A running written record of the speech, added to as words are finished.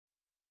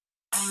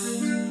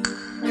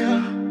Yeah,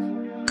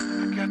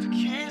 I got the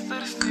keys to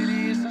the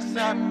city, it's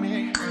inside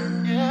me.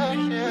 Yeah,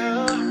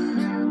 yeah.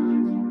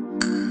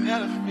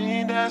 Hella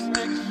fiend ass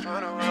niggas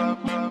tryna rob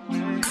me.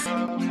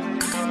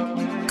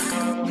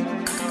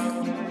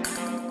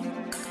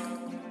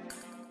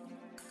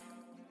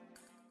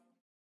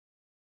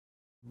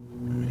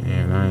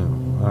 Man, I ain't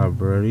gonna lie,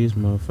 bro. These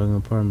motherfucking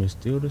apartments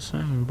still the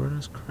same, bro.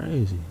 That's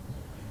crazy.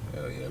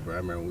 Hell yeah, bro. I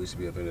remember we used to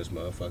be up in this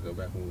motherfucker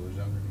back when we was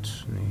younger.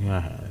 Nigga, I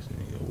had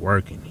nigga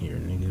working here,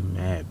 nigga.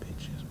 Mad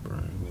bitches, bro.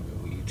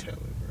 Nigga, what you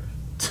telling, bro?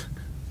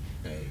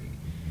 Hey.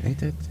 Ain't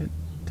that's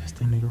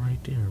that nigga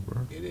right there,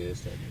 bro. It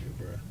is that nigga,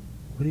 bro.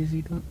 What is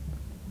he doing?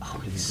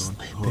 Oh, he's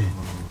sleeping.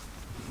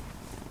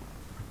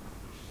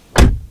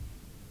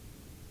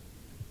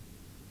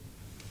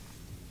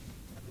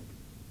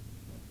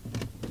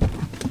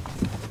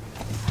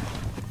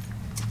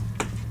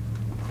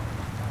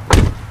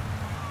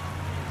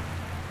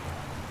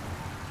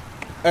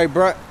 Hey,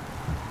 bro.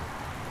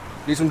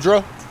 Need some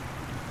drill?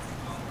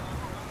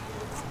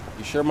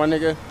 You sure, my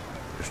nigga?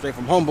 You're straight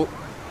from Humboldt.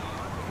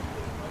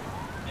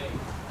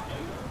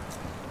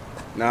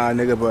 Nah,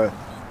 nigga, but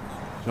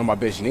you know my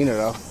bitch Nina,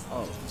 though.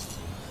 Oh.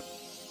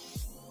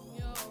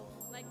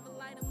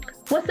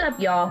 What's up,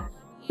 y'all?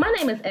 My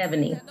name is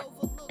Ebony.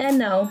 And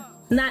no,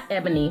 not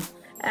Ebony,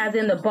 as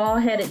in the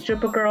bald-headed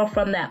stripper girl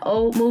from that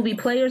old movie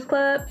Players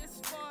Club,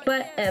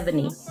 but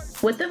Ebony,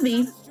 with a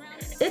V.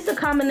 It's a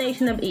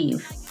combination of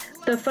Eve,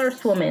 the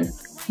first woman,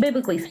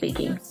 biblically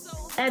speaking,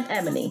 and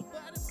Ebony,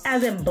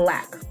 as in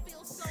black.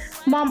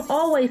 Mom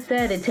always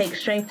said it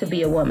takes strength to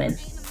be a woman,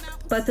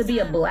 but to be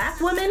a black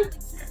woman,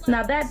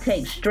 now that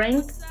takes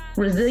strength,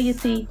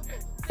 resiliency,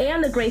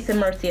 and the grace and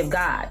mercy of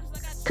God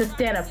to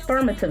stand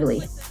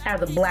affirmatively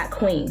as a black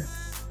queen.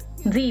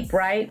 Deep,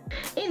 right?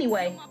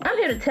 Anyway, I'm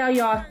here to tell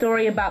y'all a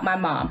story about my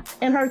mom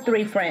and her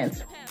 3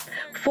 friends.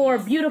 4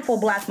 beautiful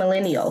black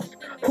millennials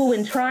who,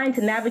 in trying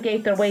to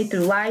navigate their way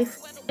through life,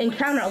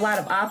 encounter a lot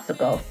of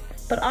obstacles,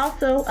 but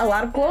also a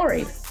lot of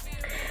glory.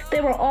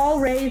 They were all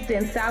raised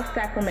in South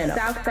Sacramento,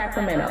 South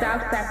Sacramento,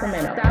 South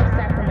Sacramento, South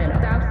Sacramento,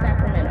 South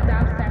Sacramento,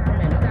 South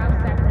Sacramento, South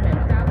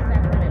Sacramento, South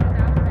Sacramento,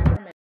 South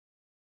Sacramento.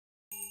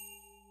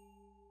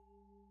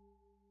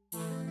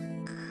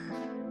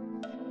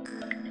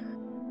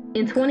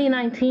 In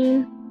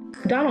 2019,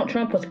 Donald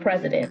Trump was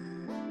president.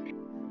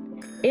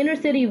 Inner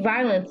city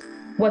violence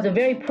was a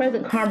very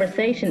present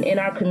conversation in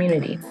our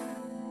community.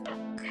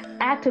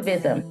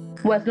 Activism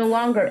was no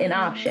longer an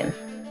option.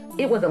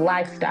 It was a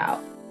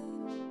lifestyle.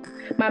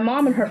 My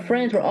mom and her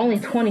friends were only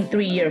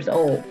 23 years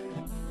old.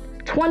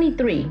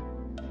 23,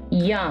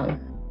 young,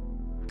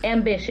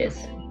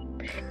 ambitious,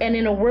 and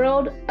in a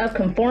world of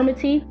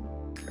conformity,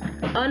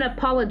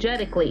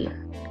 unapologetically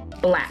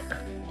black.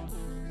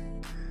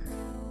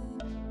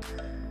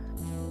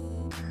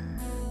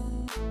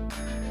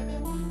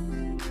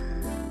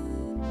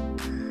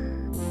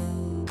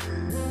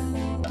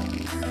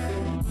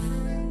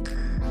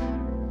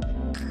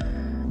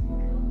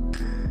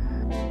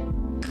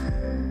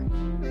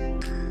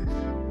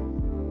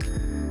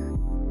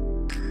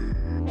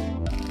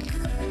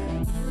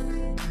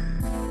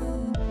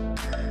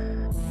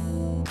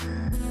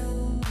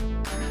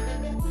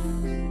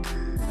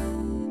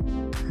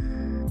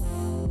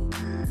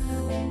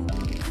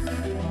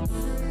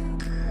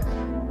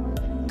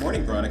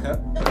 Morning, Veronica.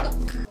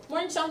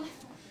 Morning, Sean.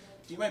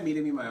 Do you mind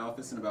meeting me in my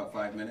office in about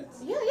 5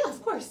 minutes? Yeah,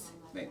 of course.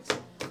 Thanks.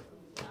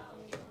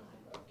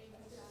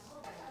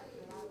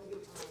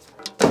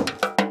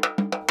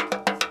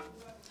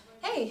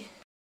 Hey.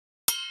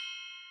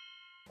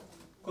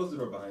 Close the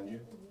door behind you.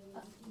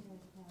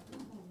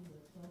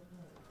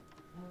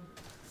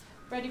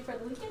 Ready for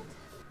the weekend?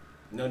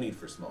 No need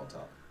for small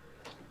talk.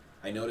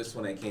 I noticed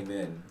when I came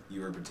in,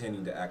 you were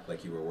pretending to act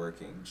like you were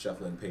working,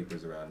 shuffling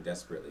papers around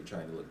desperately,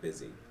 trying to look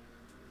busy.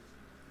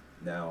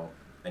 Now,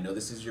 I know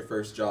this is your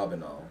first job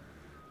and all.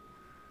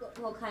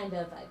 Well, kind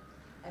of.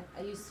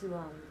 I used to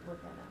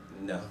work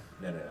at No.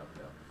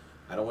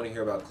 I don't want to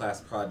hear about class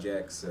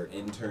projects or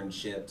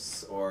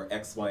internships or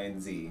X, Y,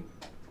 and Z.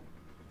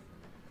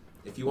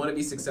 If you want to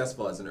be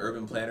successful as an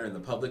urban planner in the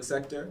public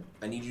sector,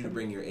 I need you to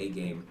bring your A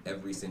game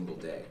every single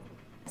day.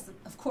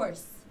 Of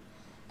course.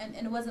 And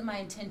it wasn't my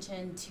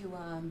intention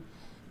to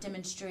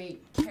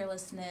demonstrate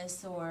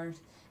carelessness or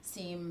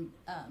seem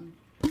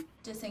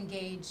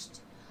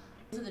disengaged.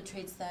 Those are the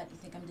traits that you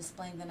think I'm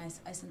displaying, then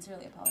I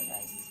sincerely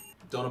apologize.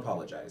 Don't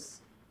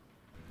apologize.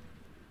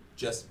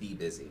 Just be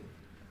busy.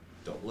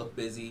 Don't look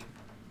busy,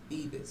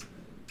 be busy.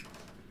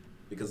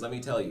 Because let me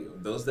tell you,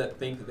 those that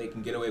think that they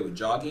can get away with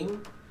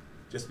jogging,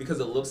 just because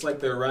it looks like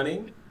they're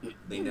running,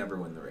 they never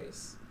win the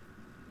race.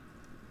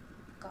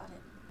 Got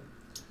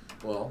it.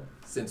 Well,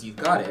 since you've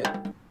got it,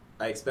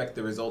 I expect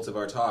the results of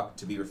our talk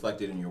to be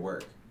reflected in your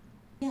work.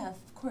 Yeah,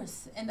 of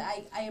course. And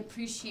I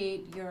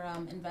appreciate your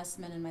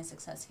investment in my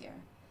success here.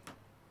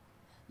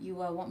 You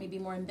want me to be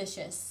more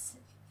ambitious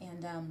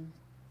and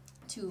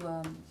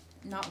to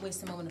not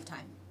waste a moment of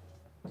time.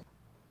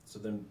 So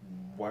then,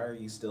 why are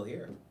you still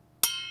here?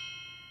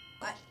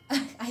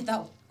 I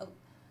thought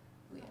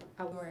we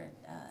were.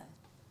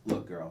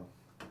 Look, girl,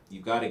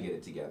 You've got to get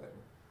it together.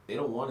 They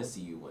don't want to see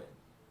you win.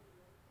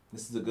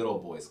 This is a good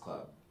old boys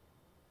club.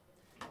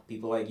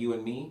 People like you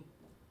and me,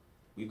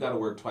 we've got to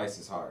work twice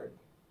as hard.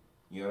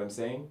 You know what I'm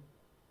saying?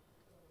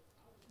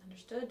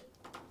 Understood.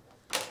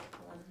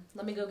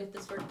 Let me go get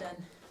this work done.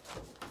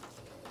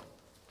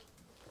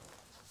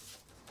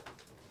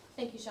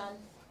 Thank you, Sean.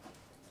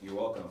 You're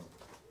welcome.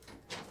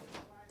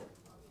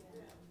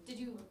 Did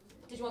you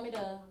want me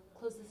to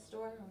close this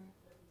door? Or?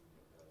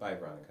 Bye,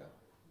 Veronica.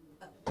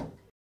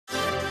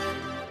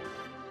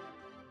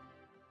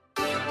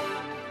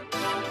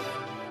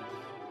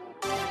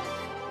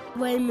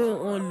 Raymond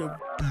on the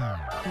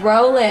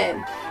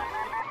Rollin'.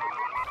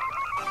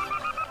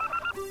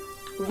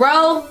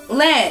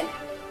 Rollin'.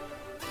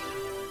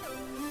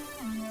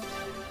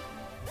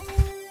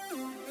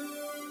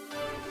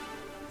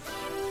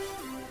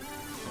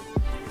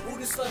 Ooh,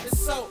 this love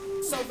is so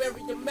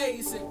very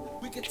amazing.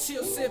 We could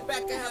chill, sit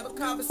back and have a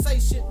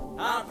conversation.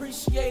 I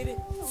appreciate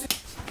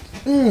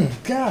it.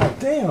 God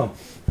damn.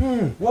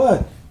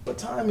 What? What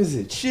time is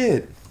it?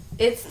 Shit.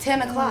 It's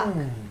 10 o'clock.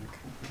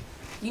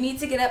 You need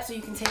to get up so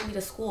you can take me to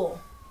school.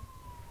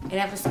 And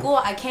after school,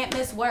 I can't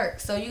miss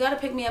work. So you gotta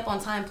pick me up on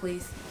time,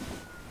 please.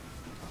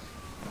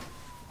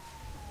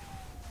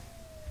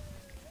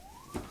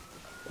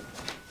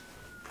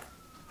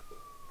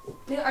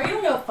 Nigga, are you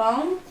on your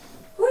phone?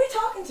 Who are you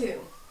talking to?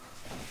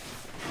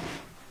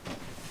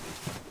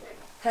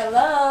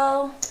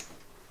 Hello?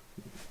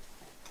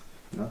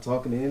 Not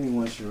talking to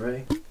anyone,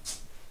 Sheree.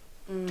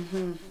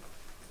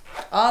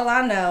 All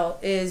I know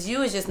is you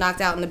was just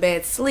knocked out in the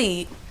bed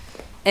sleep.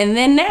 And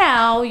then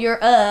now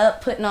you're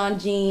up putting on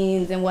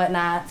jeans and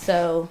whatnot.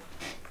 So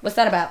what's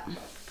that about?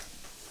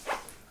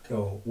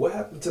 Yo, what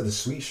happened to the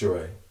sweet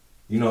Sheree?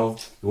 You know,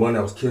 the one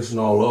that was kissing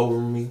all over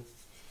me?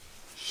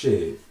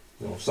 Shit.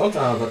 You know,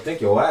 sometimes I think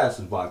your ass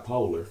is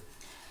bipolar.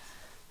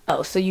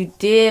 Oh, so you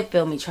did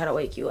feel me try to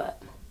wake you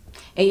up.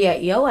 And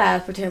yet your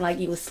ass pretend like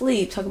you was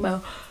asleep talking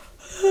about,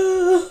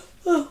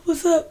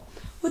 what's up?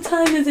 What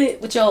time is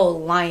it? With your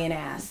old lying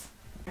ass.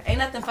 Ain't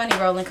nothing funny,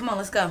 Roland. Come on,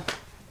 let's go.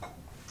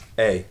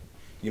 Hey,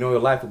 you know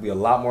your life would be a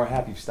lot more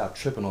happy if you stopped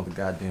tripping all the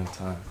goddamn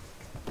time.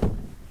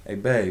 Hey,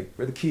 babe,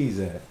 where the keys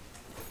at?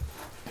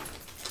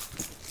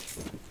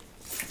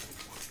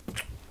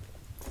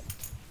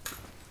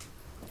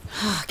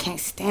 I can't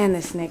stand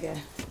this nigga.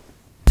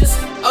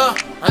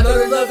 I know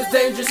that love is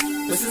dangerous,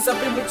 but since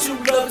I've been with you,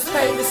 love is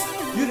painless.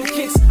 You the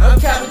kicks, I'm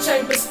Calvin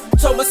Chambers.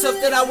 Told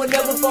myself that I would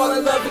never fall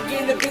in love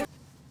again.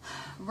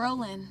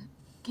 Roland,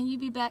 can you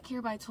be back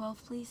here by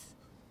 12, please?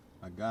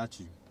 I got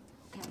you.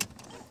 Okay.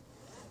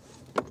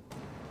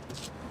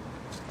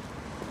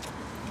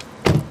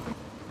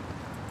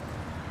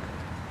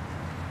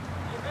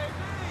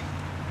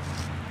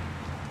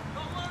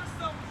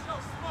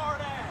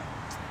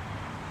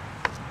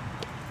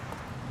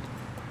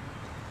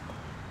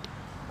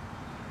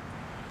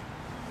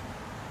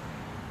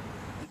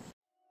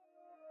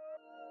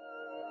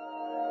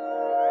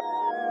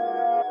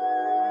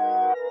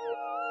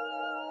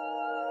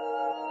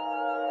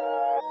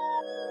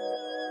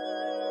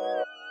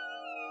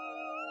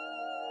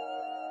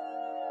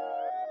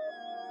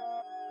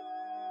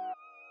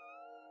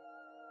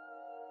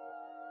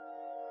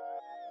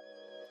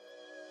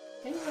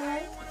 Anyway.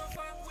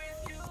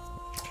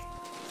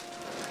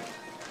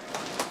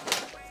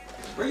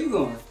 Where you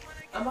going?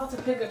 I'm about to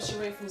pick up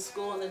Sheree from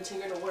school and then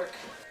take her to work.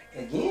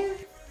 Again?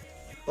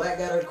 Black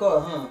got her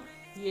car, huh?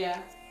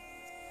 Yeah.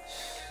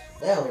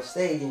 That whole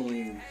stay getting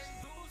used.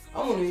 I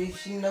wonder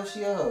if she knows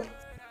she a hoe.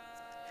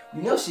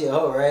 You know she a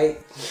hoe, right?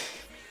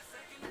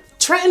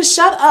 Trenton,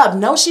 shut up.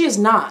 No, she is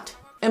not.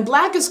 And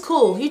Black is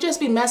cool. He just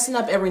be messing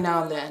up every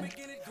now and then.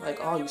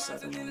 Like all you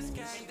Southern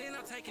niggas.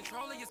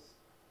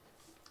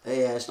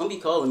 Hey, Ash, don't be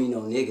calling me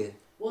no nigga.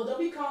 Well, don't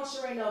be calling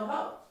Sheree no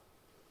hoe.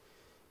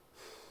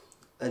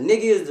 A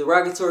nigga is the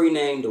derogatory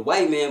name the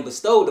white man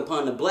bestowed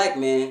upon the black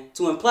man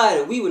to imply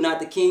that we were not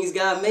the kings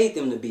God made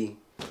them to be.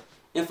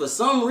 And for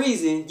some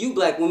reason, you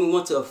black women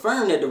want to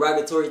affirm that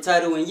derogatory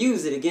title and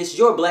use it against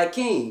your black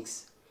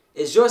kings.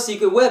 It's your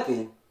secret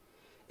weapon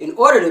in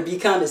order to be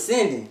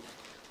condescending.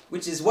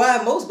 Which is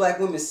why most black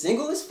women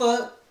single as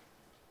fuck,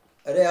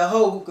 or they're a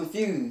hoe who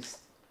confused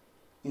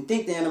and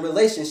think they're in a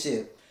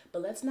relationship.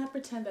 But let's not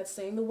pretend that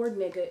saying the word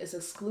nigga is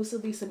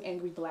exclusively some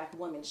angry black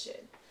woman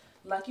shit.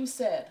 Like you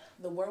said,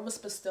 the word was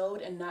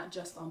bestowed and not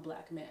just on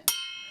black men.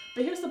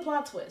 But here's the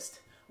plot twist.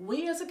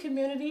 We as a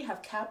community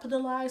have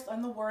capitalized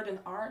on the word in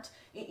art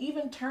and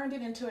even turned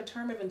it into a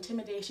term of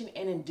intimidation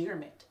and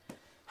endearment.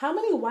 How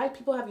many white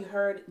people have you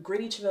heard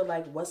greet each other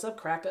like, "What's up,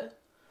 cracker?"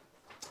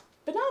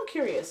 But now I'm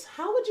curious,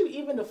 how would you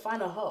even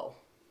define a hoe?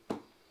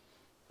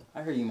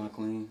 I heard you, my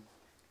queen.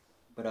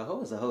 But a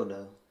hoe is a hoe,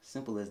 though.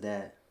 Simple as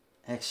that.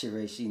 Ask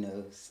Sheree, she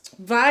knows.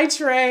 Bye,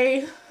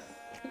 Trey.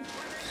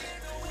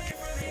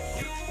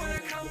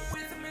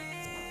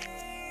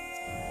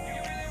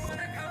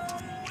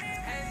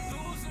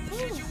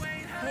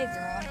 Hey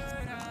girl,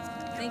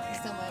 thank you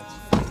so much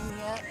for picking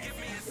me up.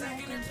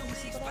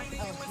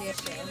 Oh, yeah,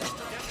 sure.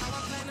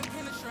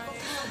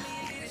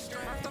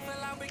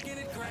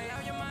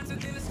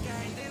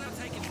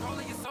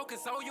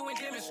 console you and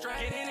demonstrate.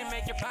 Get in and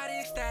make your body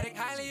ecstatic,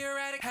 highly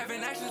erratic.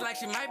 Having actions like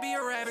she might be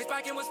a rabbit.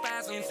 Spiking with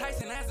spasm,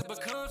 enticing as it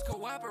becomes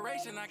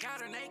cooperation. I got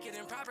her naked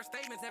and proper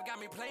statements have got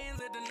me playing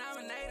the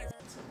denominator.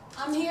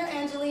 I'm here,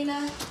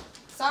 Angelina.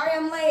 Sorry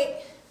I'm late.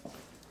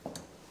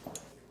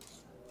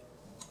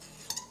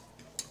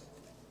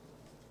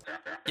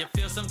 You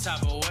feel some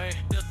type of way,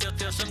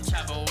 feel some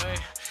type of way.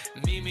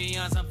 Meet me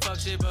on some fuck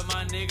shit, but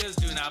my niggas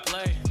do not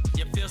play.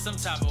 You feel some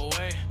type of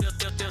way,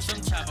 feel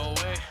some type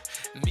of way.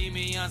 Meet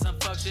me on some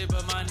fuck shit,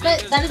 but my niggas.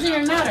 But that doesn't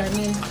even matter. I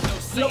mean,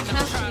 you don't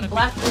have to be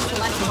black to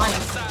select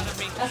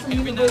white. That's a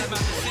universal.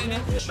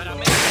 But I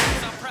make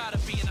it, I'm proud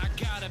of being, I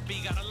gotta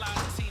be. Got a lot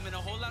of team and a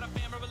whole lot of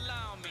family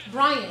around me.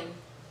 Brian,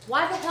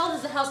 why the hell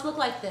does the house look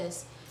like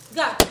this? You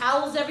got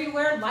towels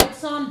everywhere,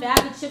 lights on,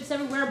 bag of chips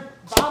everywhere,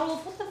 bottles.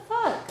 What the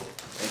fuck?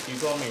 If you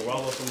call me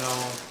Rollo from now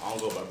on, I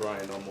don't go by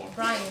Brian no more.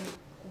 Brian,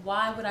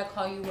 why would I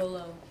call you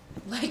Rollo?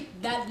 Like,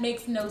 that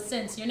makes no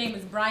sense. Your name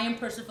is Brian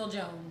Percival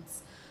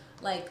Jones.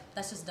 Like,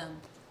 that's just dumb.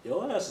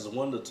 Your ass is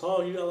one to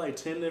talk. You got like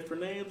 10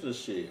 different names and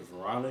shit.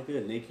 Veronica,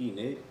 Nicki,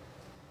 Nick.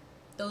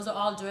 Those are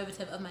all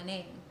derivative of my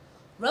name.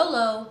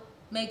 Rollo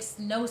makes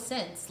no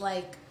sense.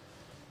 Like,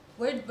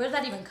 where'd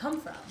that even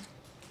come from?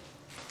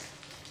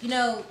 You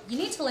know, you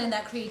need to learn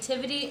that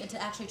creativity into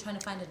actually trying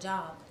to find a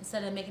job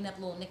instead of making up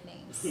little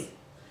nicknames.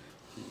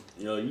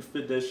 You know, you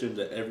fit that shit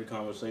into every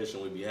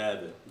conversation we be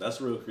having. That's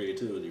real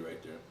creativity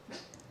right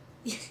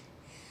there.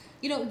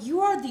 You know, you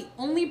are the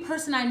only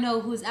person I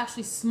know who is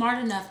actually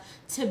smart enough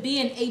to be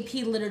in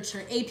AP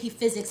Literature, AP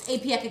Physics,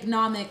 AP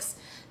Economics,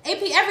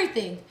 AP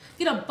everything.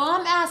 Get a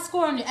bomb-ass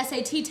score on your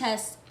SAT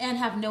test and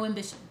have no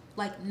ambition.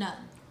 Like, none.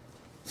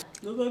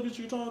 The fuck is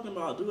you talking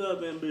about? I do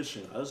have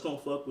ambition. I just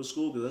don't fuck with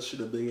school because that shit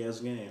a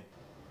big-ass game.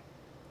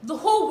 The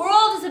whole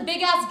world is a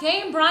big-ass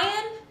game,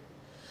 Brian.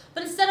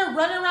 But instead of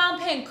running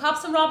around paying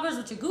cops and robbers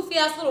with your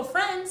goofy-ass little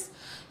friends,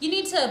 you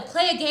need to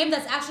play a game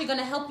that's actually going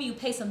to help you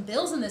pay some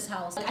bills in this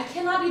house. Like, I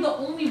cannot be the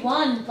only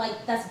one,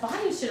 like, that's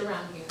buying shit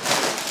around here.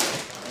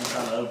 I'm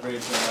trying to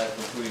upgrade to life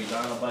for free.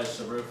 Dynamites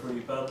to real Fruity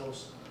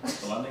Pebbles.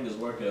 So my niggas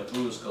work at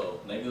Food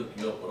School. They hook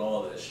you up with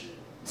all that shit.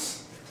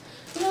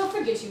 You know,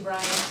 forget you,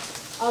 Brian.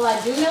 All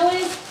I do know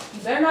is you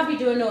better not be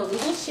doing no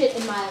illegal shit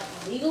in my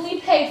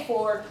legally paid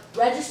for,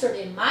 registered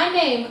in my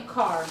name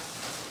car.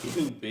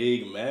 You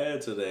big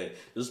mad today.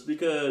 Just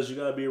because you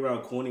gotta be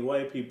around corny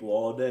white people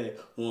all day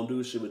who won't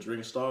do shit but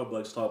drink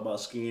Starbucks, talk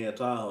about skiing in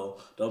Tahoe,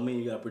 don't mean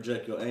you gotta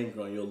project your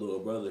anger on your little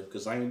brother,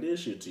 because I ain't did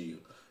shit to you.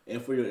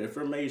 And for your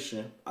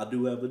information, I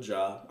do have a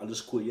job. I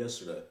just quit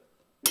yesterday.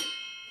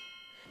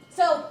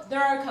 So,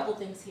 there are a couple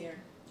things here.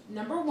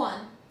 Number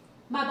one,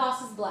 my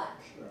boss is black.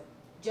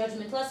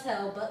 Judgmental as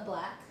hell, but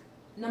black.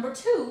 Number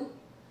two,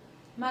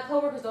 my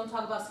coworkers don't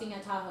talk about skiing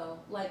at Tahoe.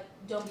 Like,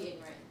 don't be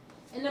ignorant.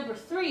 And number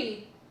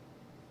three,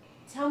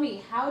 tell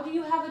me, how do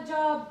you have a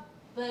job,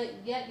 but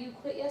yet you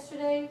quit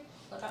yesterday?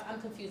 Like, I'm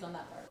confused on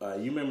that part.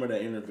 You remember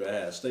that interview I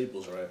had at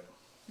Staples, right?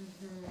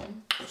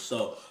 Mm-hmm.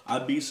 So I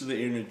beat to the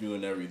interview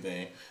and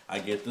everything. I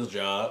get this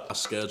job, I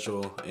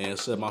schedule, and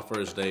set my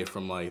first day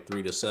from like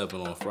 3 to 7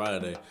 on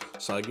Friday.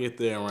 So I get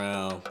there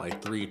around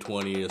like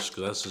 3:20ish,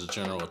 because that's just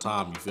general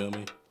time, you feel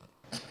me?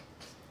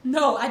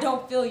 No, I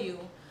don't feel you.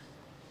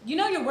 You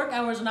know your work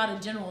hours are not a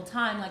general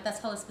time, like that's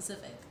hella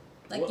specific.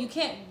 Like, you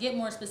can't get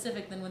more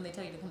specific than when they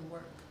tell you to come to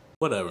work.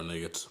 Whatever,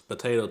 niggas.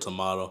 Potato,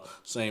 tomato,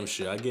 same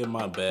shit. I get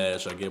my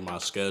badge, I get my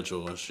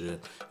schedule and shit. And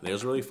they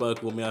was really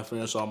fucking with me. I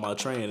finished all my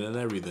training and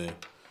everything.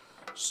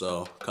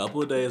 So, a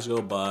couple of days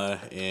go by,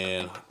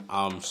 and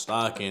I'm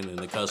stocking, and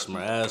the customer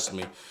asked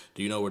me,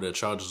 do you know where the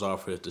chargers are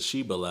for the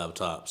Sheba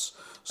laptops?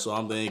 So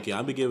I'm thinking,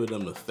 I've been giving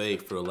them the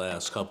fake for the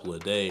last couple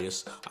of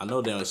days. I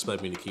know they don't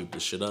expect me to keep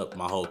this shit up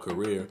my whole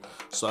career.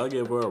 So I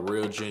give her a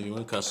real,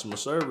 genuine customer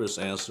service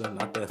answer,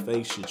 not that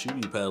fake shit you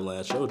be peddling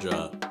at your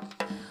job.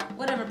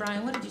 Whatever,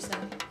 Brian, what did you say?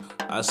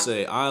 I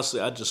say, honestly,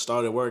 I just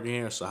started working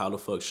here, so how the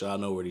fuck should I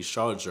know where these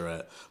chargers are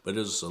at? But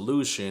there's a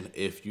solution.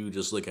 If you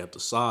just look at the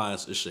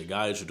signs, it should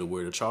guide you to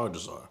where the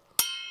chargers are.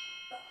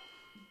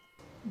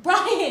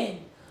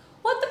 Brian,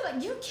 what the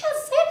fuck? You can't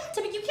say that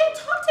to me. You can't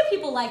talk to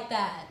people like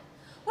that.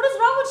 What is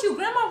wrong with you?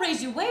 Grandma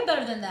raised you way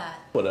better than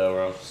that.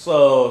 Whatever.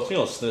 So, she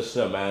don't snitch to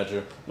the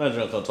manager. Manager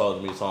don't come talk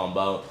to me talking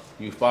about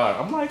you fired.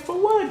 I'm like, for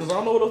what? Because I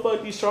don't know where the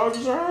fuck these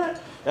charges are at.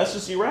 That's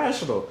just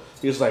irrational.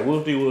 He's like,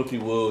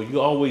 whoopty-whoopty-woo.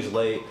 You always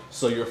late,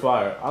 so you're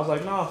fired. I was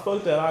like, nah,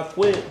 fuck that. I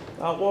quit.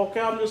 I walk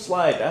out. I'm just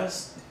like,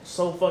 that's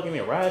so fucking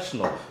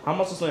irrational. How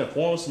am I supposed to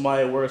inform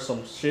somebody where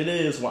some shit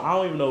is when I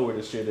don't even know where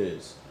this shit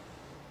is?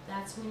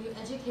 That's when you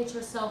educate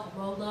yourself,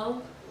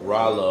 Rollo.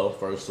 Rollo,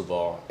 first of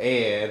all.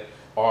 And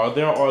are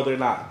there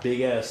not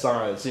big-ass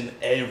signs in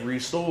every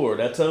store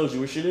that tells you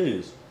where shit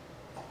is?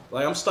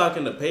 Like, I'm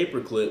stocking the paper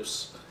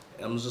clips.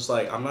 I'm just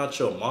like, I'm not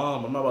your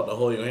mom. I'm not about to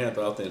hold your hand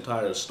throughout the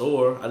entire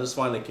store. I just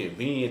find it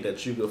convenient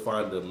that you could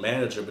find the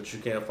manager, but you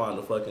can't find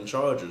the fucking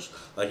chargers.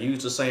 Like,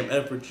 use the same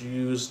effort you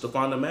use to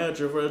find the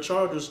manager for the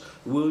chargers.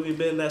 We would have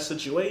been in that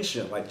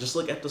situation. Like, just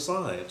look at the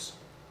signs.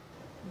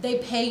 They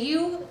pay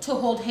you to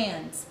hold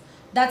hands.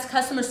 That's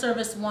customer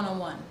service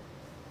 101.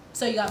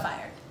 So you got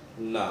fired.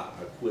 Nah,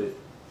 I quit.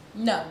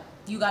 No,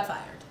 you got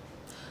fired.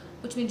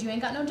 Which means you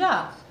ain't got no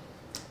job.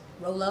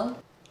 Rolo?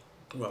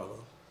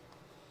 Rolo.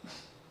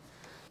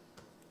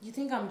 You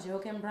think I'm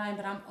joking, Brian,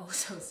 but I'm oh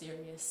so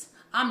serious.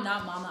 I'm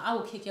not mama. I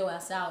will kick your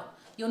ass out.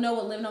 You'll know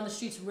what living on the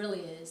streets really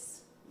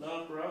is.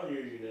 No, bro, I'll hear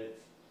you next.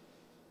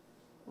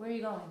 Where are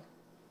you going?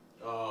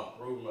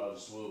 Ruben about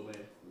to swoop me.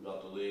 We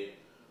got the lead.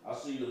 I'll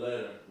see you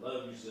later.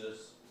 Love you,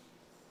 sis.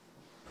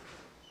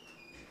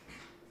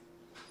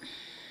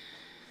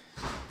 I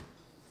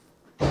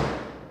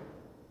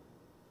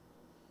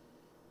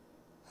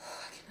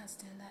cannot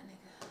stand that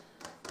nigga.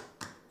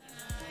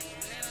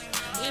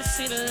 You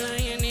see the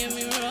lion in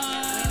me roar.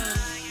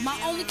 My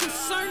only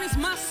concern is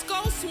my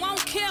skull, so I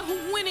don't care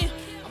who winning.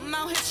 I'm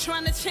out here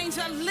trying to change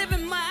our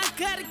living, I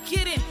gotta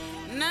get it.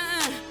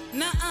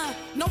 Nuh-uh,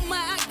 no,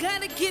 I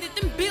gotta get it.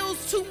 Them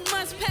bills 2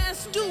 months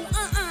past due,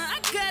 I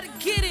gotta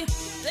get it.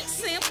 They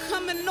say I'm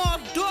coming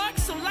off dark,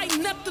 so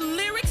lighten up the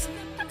lyrics.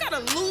 I gotta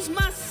lose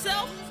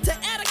myself to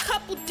add a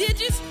couple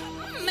digits.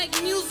 I make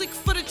music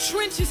for the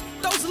trenches,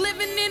 those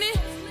living in it.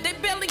 They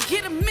barely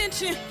get a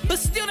mention, but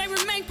still they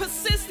remain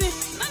persistent.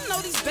 And I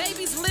know these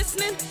babies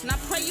listening, and I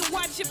pray you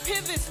watch your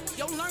pivots.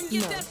 You'll learn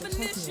your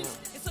definition.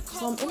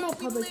 So I'm in my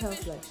public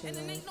health lecture,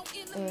 right?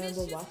 And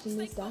we're watching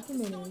this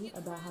documentary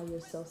about how your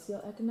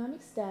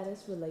socioeconomic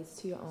status relates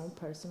to your own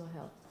personal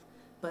health.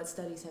 But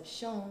studies have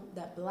shown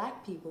that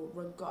black people,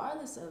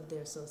 regardless of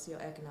their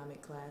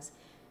socioeconomic class,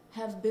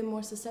 have been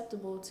more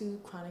susceptible to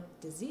chronic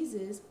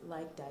diseases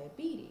like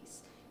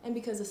diabetes. And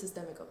because of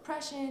systemic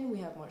oppression, we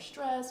have more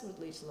stress, which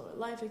leads to lower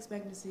life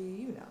expectancy,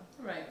 you know.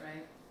 Right.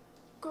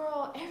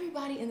 Girl,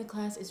 everybody in the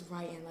class is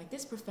writing like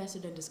this professor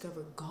done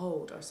discovered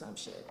gold or some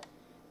shit.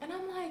 And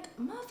I'm like,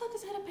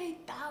 motherfuckers had to pay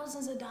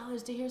thousands of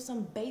dollars to hear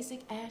some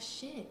basic ass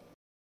shit.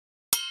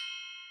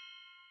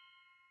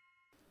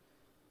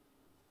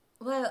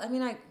 Well, I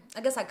mean, I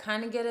guess I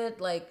kind of get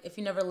it. Like, if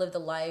you never lived a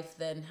life,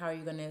 then how are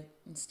you going to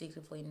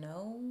instinctively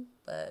know?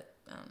 But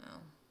I don't know.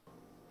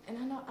 And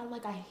I know,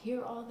 I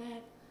hear all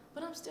that,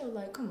 but I'm still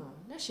like, come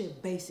on, that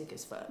shit basic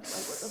as fuck. Like,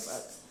 what the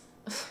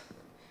fuck?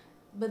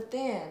 But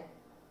then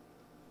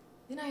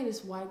I hear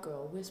this white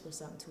girl whisper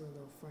something to her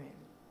little friend.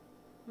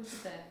 What she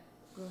say?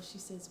 Girl, she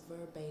says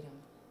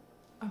verbatim,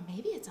 or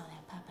maybe it's all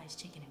that Popeye's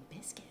chicken and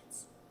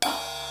biscuits.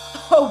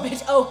 Oh,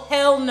 bitch. Oh,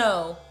 hell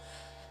no.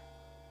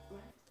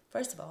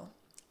 First of all,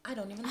 I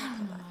don't even like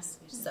Popeyes.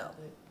 So.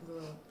 But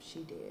girl,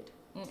 she did.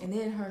 And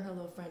then her and her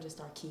little friend just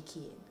start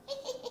kikiing.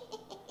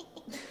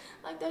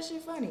 Like, that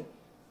shit funny.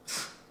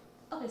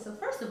 Okay, so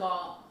first of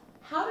all,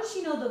 how does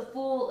she know the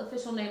full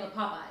official name of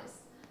Popeyes?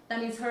 That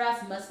means her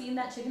ass must be in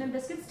that chicken and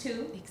biscuits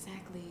too.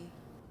 Exactly.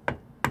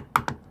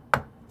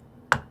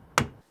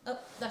 Oh,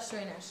 that's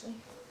straight, Ashlee.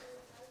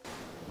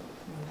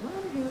 Why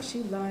the hell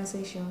she lie and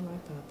say she don't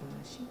like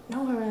Popeyes? She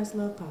know her ass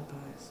love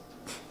Popeyes.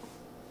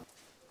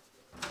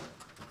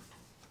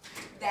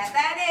 That's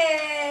that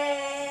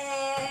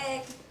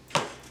it.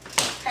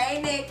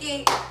 Hey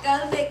Nicki,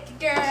 go Nicki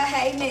girl.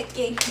 Hey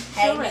Nicki,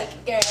 hey Nicki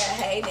girl.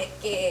 Hey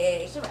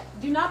Nicki. Sheba,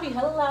 do not be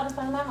hella loud in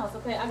front of my house,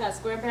 okay? I got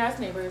square ass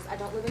neighbors. I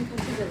don't live in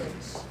country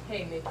village.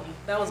 Hey Nicki,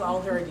 that was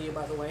all her idea,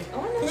 by the way.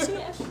 Oh, I know she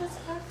extra. That's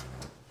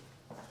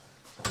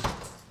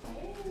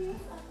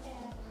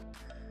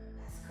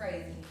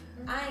crazy.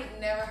 I ain't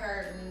never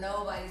heard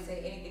nobody say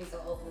anything so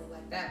openly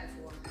like that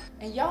before.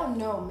 And y'all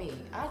know me.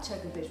 I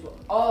check a bitch with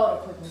all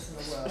the quickness in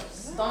the world.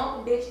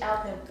 Stomp a bitch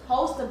out and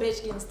post a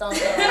bitch getting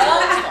stomped out.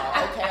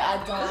 Okay,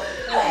 I don't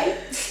play.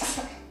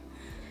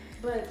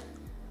 But,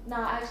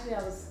 nah, actually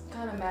I was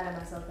kind of mad at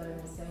myself that I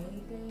didn't say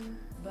anything.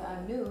 But I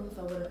knew if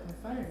I would have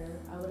confronted her,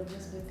 I would have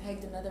just been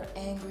pegged another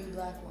angry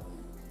black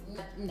woman.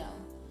 No,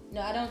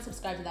 I don't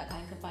subscribe to that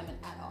kind of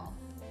confinement at all.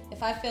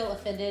 If I feel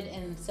offended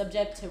and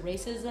subject to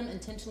racism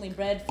intentionally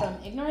bred from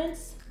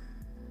ignorance,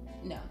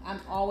 no,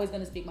 I'm always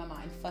gonna speak my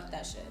mind. Fuck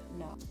that shit.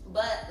 No.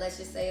 But let's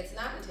just say it's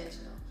not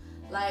intentional.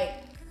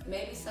 Like,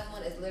 maybe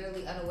someone is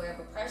literally unaware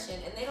of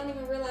oppression and they don't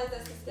even realize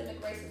that systemic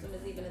racism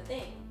is even a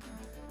thing.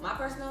 My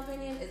personal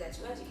opinion is that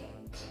you educate.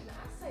 I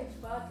say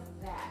fuck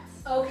that.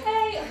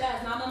 Okay,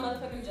 that's not my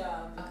motherfucking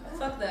job. Okay.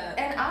 Fuck that.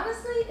 And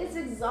honestly, it's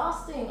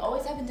exhausting.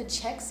 Always having to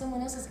check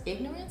someone else's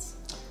ignorance.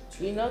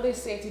 You know they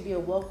say to be a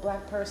woke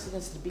black person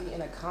is to be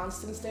in a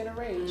constant state of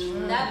rage.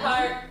 Mm-hmm. That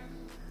part.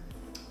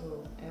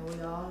 Ooh, and we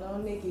all know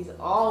Nicki's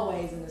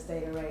always in a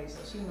state of rage,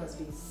 so she must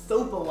be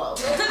super woke.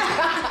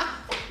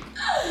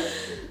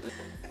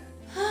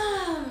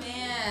 Oh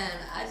man,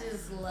 I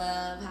just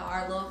love how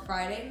our little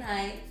Friday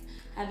nights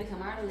have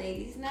become our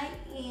ladies'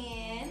 night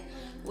in,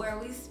 where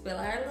we spill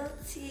our little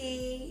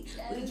tea,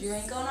 we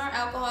drink on our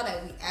alcohol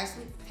that we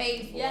actually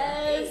paid for.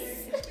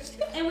 Yes.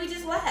 And we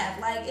just laugh.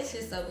 Like, it's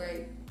just so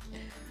great.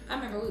 I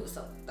remember we were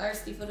so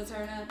thirsty for the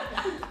turn up.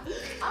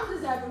 I'm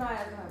just happy my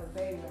ass gonna have a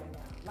baby right now.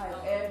 Like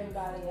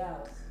everybody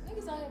else.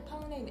 Niggas out here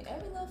pollinating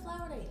every little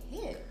flower they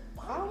hit.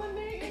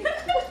 Pollinating?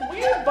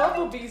 We're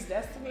bumblebees,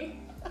 Destiny.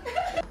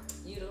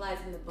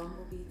 Utilizing the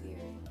bumblebee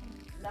theory.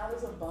 That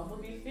was a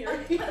bumblebee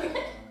theory?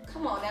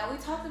 Come on now, we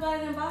talked about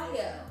it in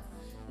bio.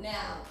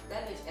 Now,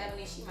 that bitch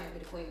Ebony, she might be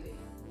the queen bee.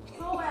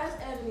 Whole ass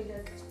Ebony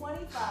that's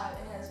 25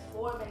 and has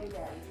 4 baby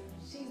daddies.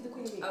 She's the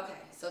queen bee. Okay,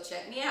 so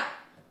check me out.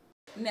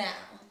 Now,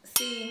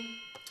 see,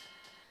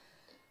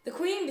 the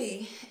queen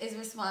bee is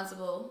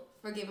responsible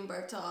for giving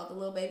birth to all the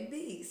little baby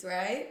bees,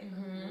 right?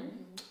 Mm-hmm.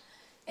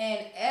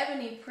 And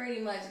Ebony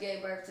pretty much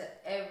gave birth to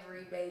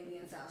every baby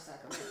in South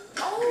Sacramento.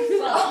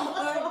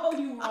 Oh,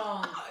 you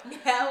wrong.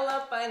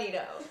 Hella funny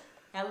though.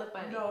 Hella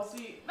funny. No,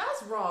 see,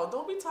 that's wrong.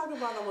 Don't be talking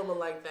about a woman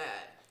like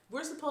that.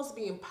 We're supposed to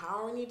be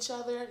empowering each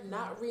other,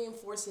 not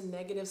reinforcing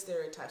negative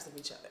stereotypes of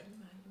each other.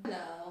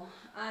 No,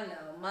 I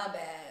know, my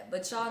bad.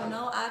 But y'all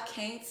know I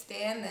can't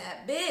stand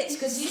that bitch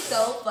because she's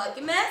so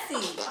fucking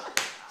messy.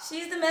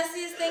 She's the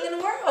messiest thing in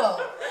the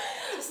world.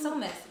 She's so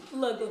messy.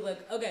 Look.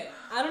 Okay,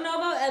 I don't know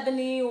about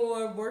Ebony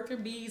or worker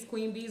bees,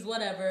 queen bees,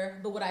 whatever.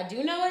 But what I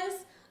do know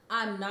is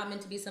I'm not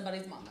meant to be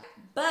somebody's mama.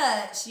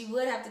 But she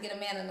would have to get a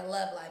man in the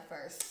love life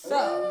first.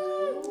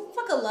 So,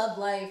 fuck a love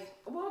life.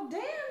 Well,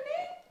 damn,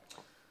 Nick.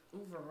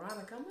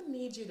 Veronica, I'm gonna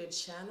need you to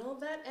channel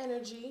that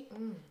energy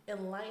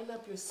and lighten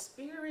up your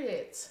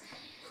spirit.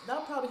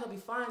 That'll probably help you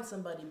find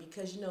somebody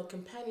because, you know,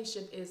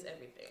 companionship is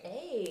everything.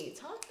 Hey,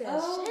 talk that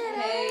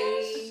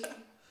shit, Ash.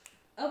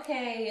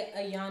 Okay,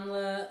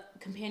 Ayanla,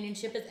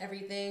 companionship is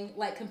everything.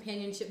 Like,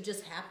 companionship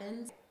just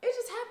happens. It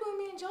just happened with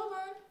me and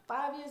Jovan.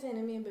 5 years in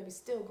and me and baby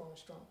still going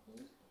strong.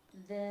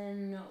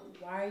 Then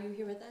why are you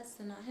here with us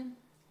and not him?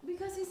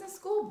 Because he's in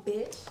school,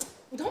 bitch.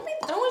 Don't be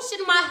throwing shit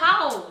in my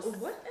house.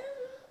 What?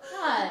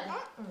 God.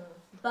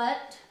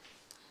 But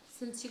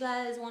since you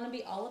guys want to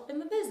be all up in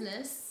the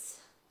business,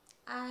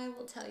 I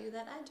will tell you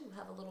that I do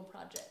have a little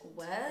project.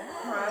 What?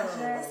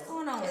 What's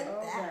going on with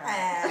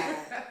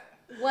that?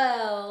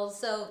 Well,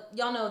 so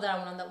y'all know that I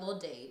went on that little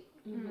date.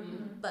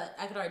 Mm-hmm. But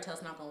I could already tell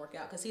it's not going to work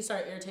out because he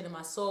started irritating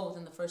my soul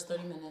within the first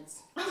 30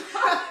 minutes.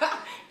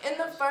 In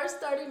the first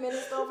 30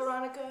 minutes though,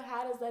 Veronica,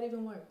 how does that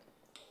even work?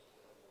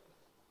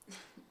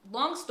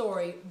 Long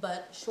story,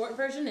 but short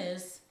version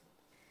is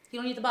he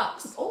don't need the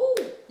box. Oh,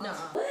 no.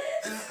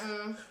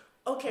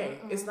 Okay,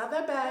 it's not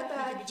that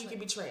bad. You can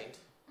be trained.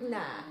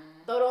 Nah,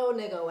 throw the old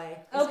nigga away.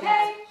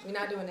 Okay. We're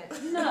not doing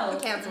that. No.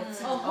 Canceled.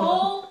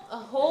 A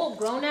whole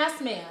grown ass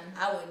man.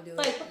 I wouldn't do it.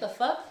 Like, what the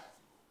fuck?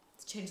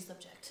 Let's change the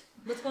subject.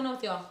 What's going on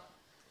with y'all?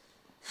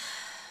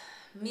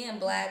 Me and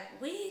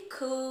Black, we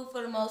cool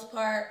for the most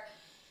part.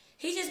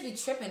 He just be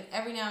tripping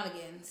every now and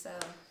again, so.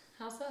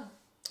 How so?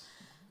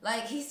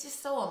 Like, he's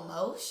just so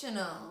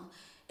emotional.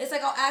 It's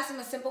like I'll ask him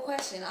a simple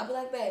question. I'll be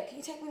like, babe, can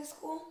you take me to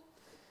school?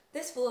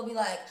 This fool will be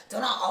like,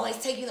 don't I always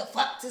take you the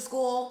fuck to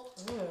school?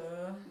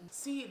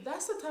 See,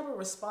 that's the type of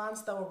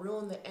response that will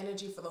ruin the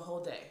energy for the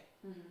whole day.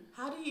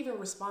 How do you even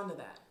respond to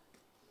that?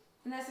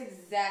 And that's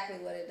exactly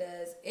what it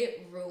does.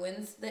 It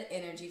ruins the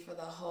energy for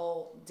the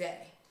whole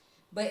day.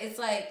 But it's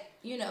like,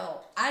 you know,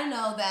 I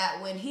know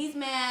that when he's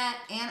mad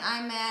and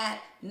I'm mad,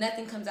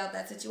 nothing comes out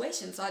that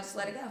situation. So I just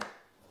let it go.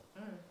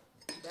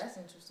 That's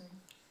interesting.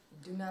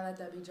 Do not let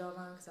that be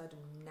Jovan because I do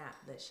not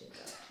let shit go.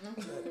 I'm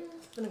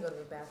gonna go to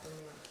the bathroom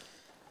now.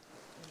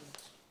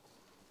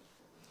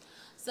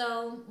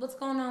 So, what's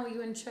going on with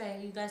you and Trey?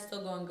 You guys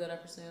still going good, I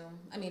presume?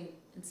 I mean,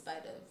 in spite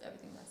of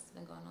everything that's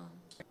been going on.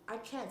 I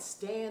can't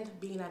stand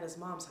being at his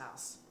mom's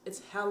house.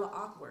 It's hella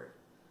awkward.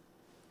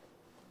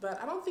 But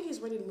I don't think he's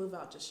ready to move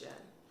out just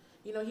yet.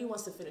 You know, he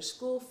wants to finish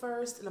school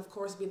first and, of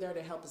course, be there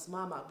to help his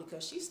mom out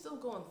because she's still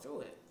going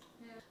through it.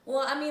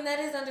 Well, I mean, that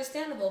is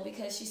understandable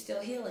because she's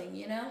still healing,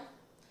 you know?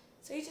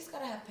 So you just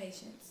gotta have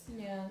patience.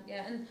 Yeah.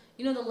 And,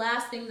 you know, the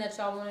last thing that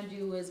y'all want to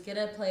do is get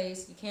a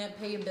place. You can't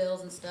pay your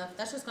bills and stuff.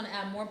 That's just going to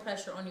add more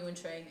pressure on you and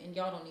Trey, and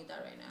y'all don't need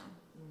that right now.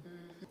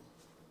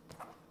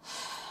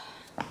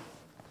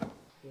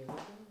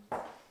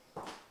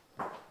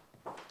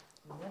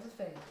 Never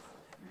fails.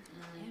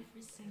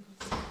 Every single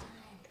time.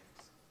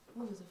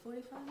 What was it,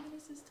 45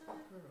 minutes this time?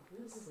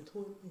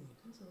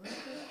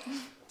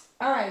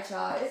 All right,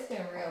 y'all. It's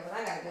been real, but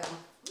I gotta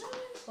go.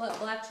 What,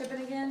 Black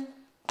tripping again?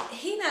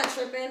 He not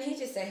tripping. He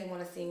just said he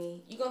want to see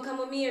me. You gonna come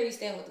with me or you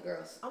staying with the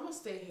girls? I'm gonna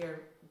stay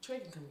here. Trey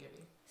can come get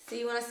me. See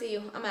you when I see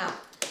you. I'm out.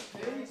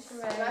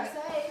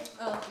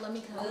 Oh, let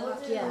me come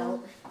walk you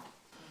out.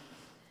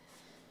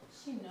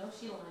 She knows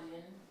she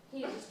lying.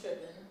 He is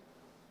tripping.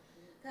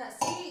 God,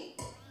 see,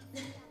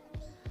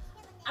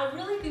 I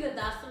really think that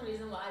that's the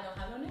reason why I don't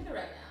have no nigga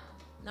right now.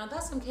 Now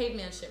that's some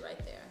caveman shit right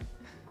there.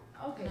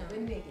 Okay, but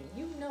Nicki,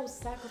 you know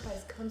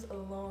sacrifice comes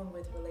along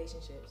with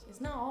relationships.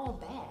 It's not all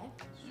bad.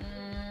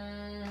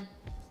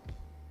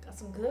 Got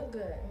some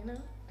good, you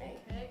know?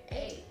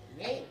 Hey,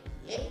 yay.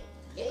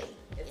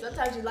 And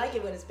sometimes you like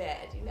it when it's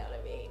bad, you know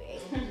what I mean? Hey,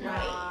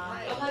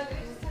 right.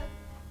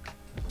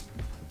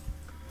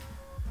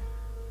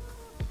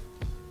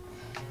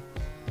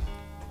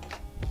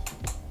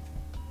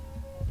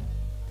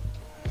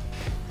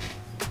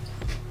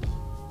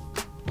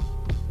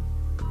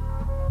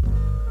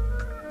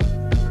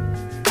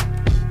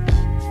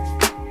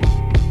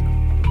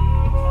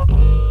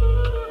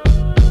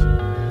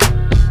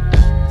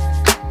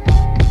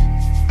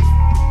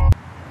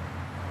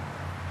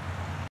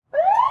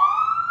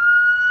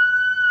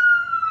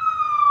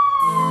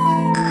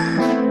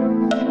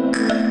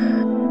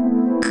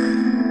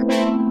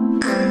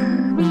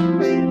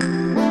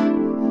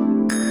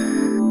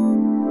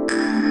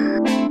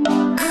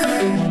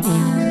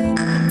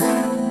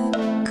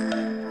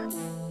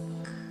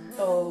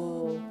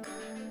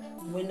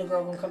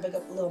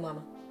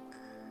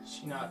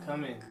 She not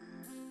coming.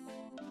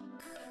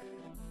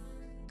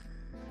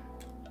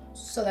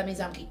 So that means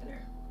I'm keeping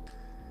her.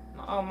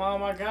 Oh,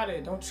 Mom, I got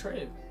it. Don't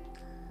trip.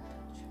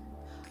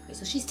 Okay,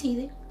 so she's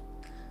teething.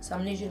 So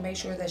I'm gonna need you to make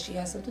sure that she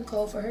has something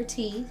cold for her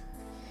teeth.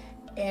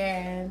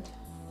 And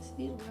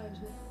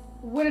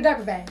where the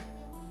diaper bag?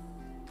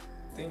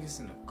 I think it's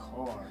in the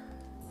car.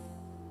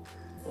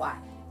 Why?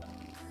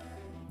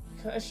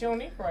 Because she don't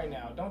need it right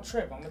now. Don't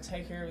trip. I'm gonna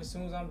take care of it as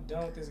soon as I'm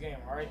done with this game,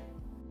 alright?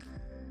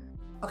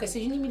 Okay, so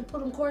you need me to put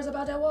them cords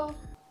about that wall?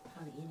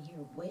 Probably in here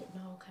wet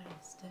and all kind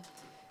of stuff.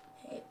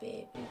 Hey,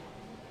 baby.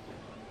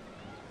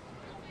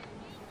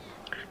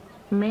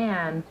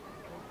 Man,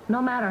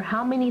 no matter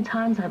how many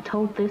times I've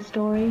told this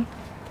story,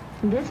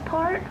 this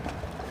part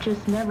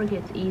just never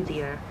gets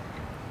easier.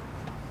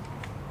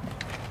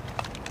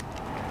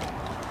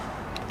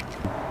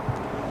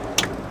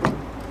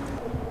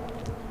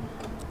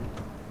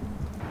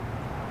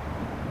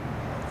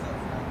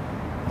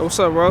 What's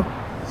up, bro?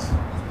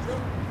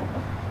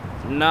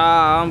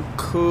 Nah, I'm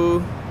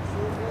cool.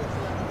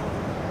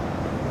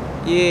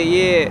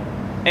 Yeah.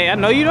 Hey, I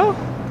know you though?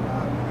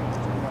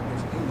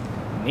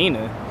 Nina?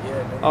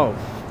 Yeah. Oh,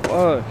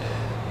 fuck.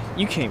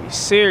 You can't be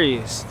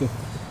serious. Told you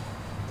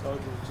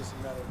it was just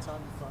a matter of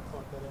time before I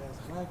caught that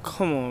ass.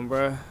 Come on,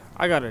 bro.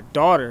 I got a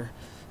daughter.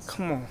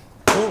 Come on.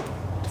 Oh,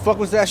 the fuck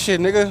was that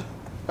shit, nigga?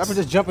 I been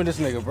just jumping this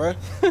nigga, bro.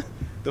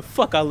 The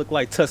fuck I look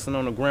like tussling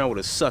on the ground with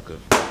a sucker?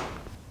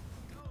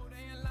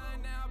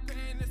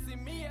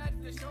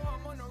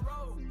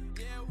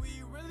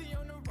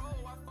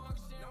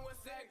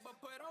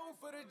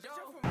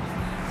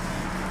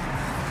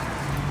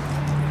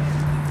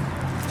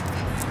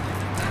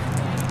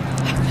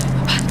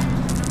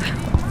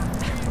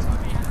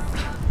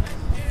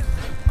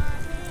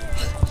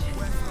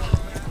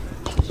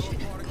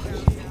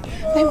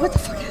 Hey, what the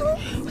fuck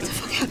happened? What the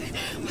fuck happened?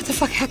 What the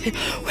fuck happened?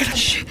 Where the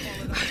shit?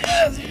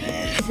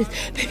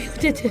 Baby, who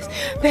did this?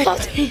 Baby, talk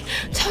to me.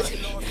 Talk to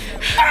me.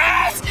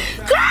 Gasz!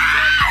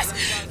 Gasz!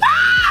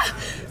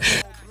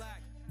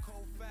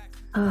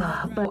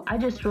 But I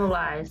just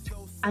realized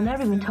I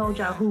never even told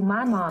y'all who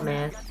my mom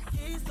is.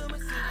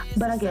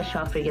 But I guess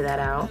y'all figure that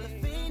out.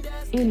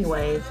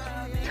 Anyways,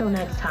 till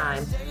next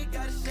time.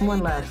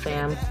 One love,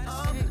 fam.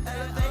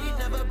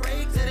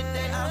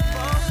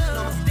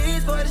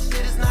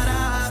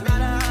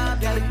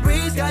 Got a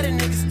breeze, got a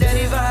nigga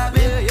steady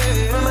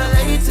vibing. From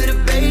LA to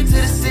the Bay to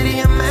the city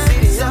I'm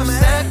at. South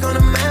Sac on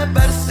the map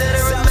by the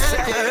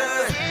Center+Mack.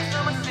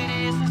 Yeah. My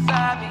city is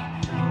inside me.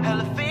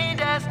 Hella fiend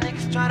ass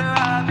niggas tryna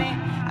rob me.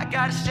 I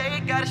gotta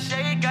shake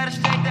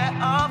that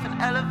off and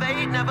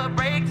elevate. Never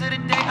break to the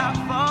day I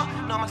fall.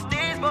 No, my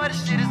steez, boy,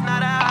 this shit is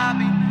not a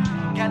hobby.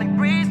 Got a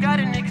breeze, got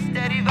a nigga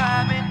steady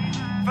vibing.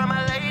 From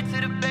LA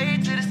to the Bay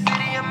to the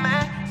city I'm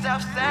at.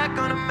 South Sac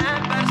on the map.